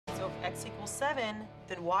x equals 7,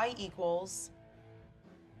 then y equals...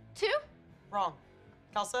 2? Wrong.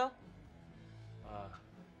 Kelso?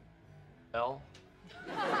 L?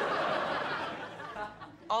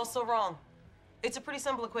 Also wrong. It's a pretty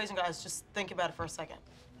simple equation, guys. Just think about it for a second.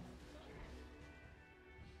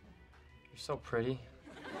 You're so pretty.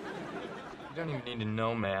 You don't even need to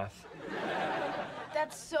know math.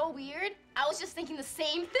 That's so weird. I was just thinking the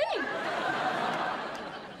same thing.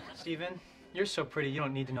 Steven, you're so pretty you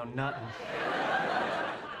don't need to know nothing.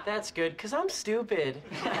 That's good, because I'm stupid.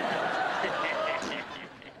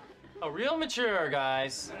 Oh, real mature,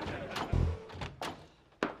 guys.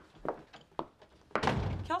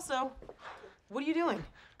 Kelso, what are you doing?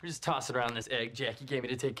 We're just tossing around this egg Jackie gave me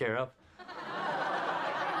to take care of.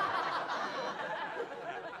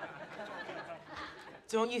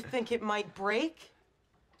 Don't you think it might break?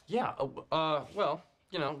 Yeah, well,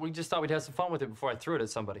 you know, we just thought we'd have some fun with it before I threw it at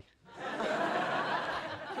somebody.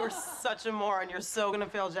 You're such a moron. You're so gonna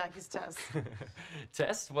fail Jackie's test.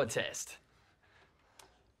 Test? What test?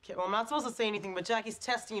 Okay, well, I'm not supposed to say anything, but Jackie's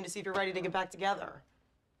testing you to see if you're ready to get back together.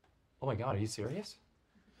 Oh my God, are you serious?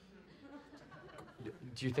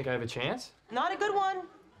 Do you think I have a chance? Not a good one.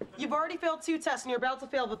 You've already failed 2 tests, and you're about to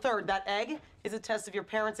fail the 3rd. That egg is a test of your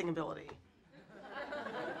parenting ability.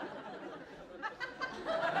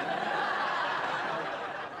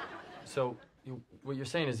 So, what you're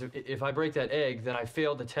saying is if I break that egg, then I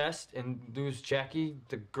fail the test and lose Jackie,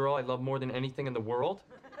 the girl I love more than anything in the world?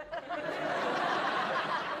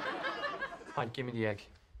 Hyde, give me the egg.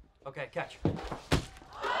 Okay, catch.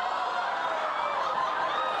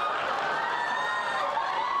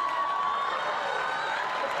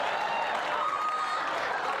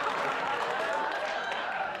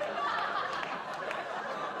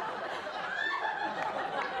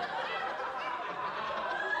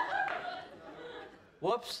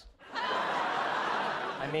 Whoops.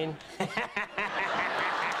 I mean...